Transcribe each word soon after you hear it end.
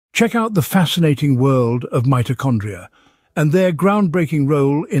Check out the fascinating world of mitochondria and their groundbreaking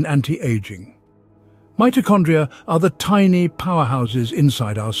role in anti-aging. Mitochondria are the tiny powerhouses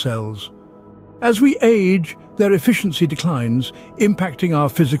inside our cells. As we age, their efficiency declines, impacting our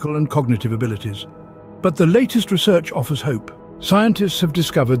physical and cognitive abilities. But the latest research offers hope. Scientists have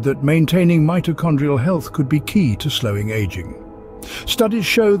discovered that maintaining mitochondrial health could be key to slowing aging. Studies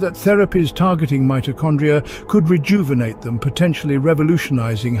show that therapies targeting mitochondria could rejuvenate them, potentially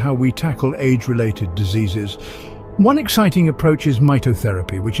revolutionizing how we tackle age-related diseases. One exciting approach is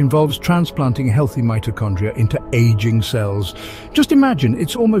mitotherapy, which involves transplanting healthy mitochondria into aging cells. Just imagine,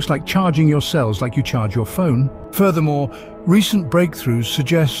 it's almost like charging your cells like you charge your phone. Furthermore, recent breakthroughs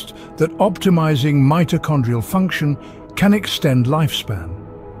suggest that optimizing mitochondrial function can extend lifespan,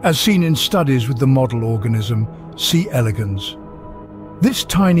 as seen in studies with the model organism C. elegans. This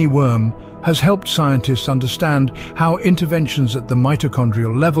tiny worm has helped scientists understand how interventions at the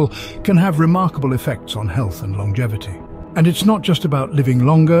mitochondrial level can have remarkable effects on health and longevity. And it's not just about living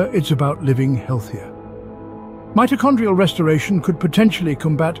longer, it's about living healthier. Mitochondrial restoration could potentially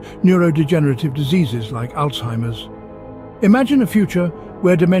combat neurodegenerative diseases like Alzheimer's. Imagine a future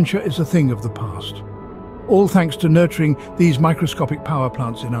where dementia is a thing of the past, all thanks to nurturing these microscopic power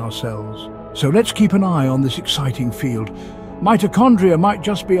plants in our cells. So let's keep an eye on this exciting field. Mitochondria might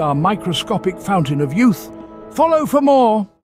just be our microscopic fountain of youth. Follow for more!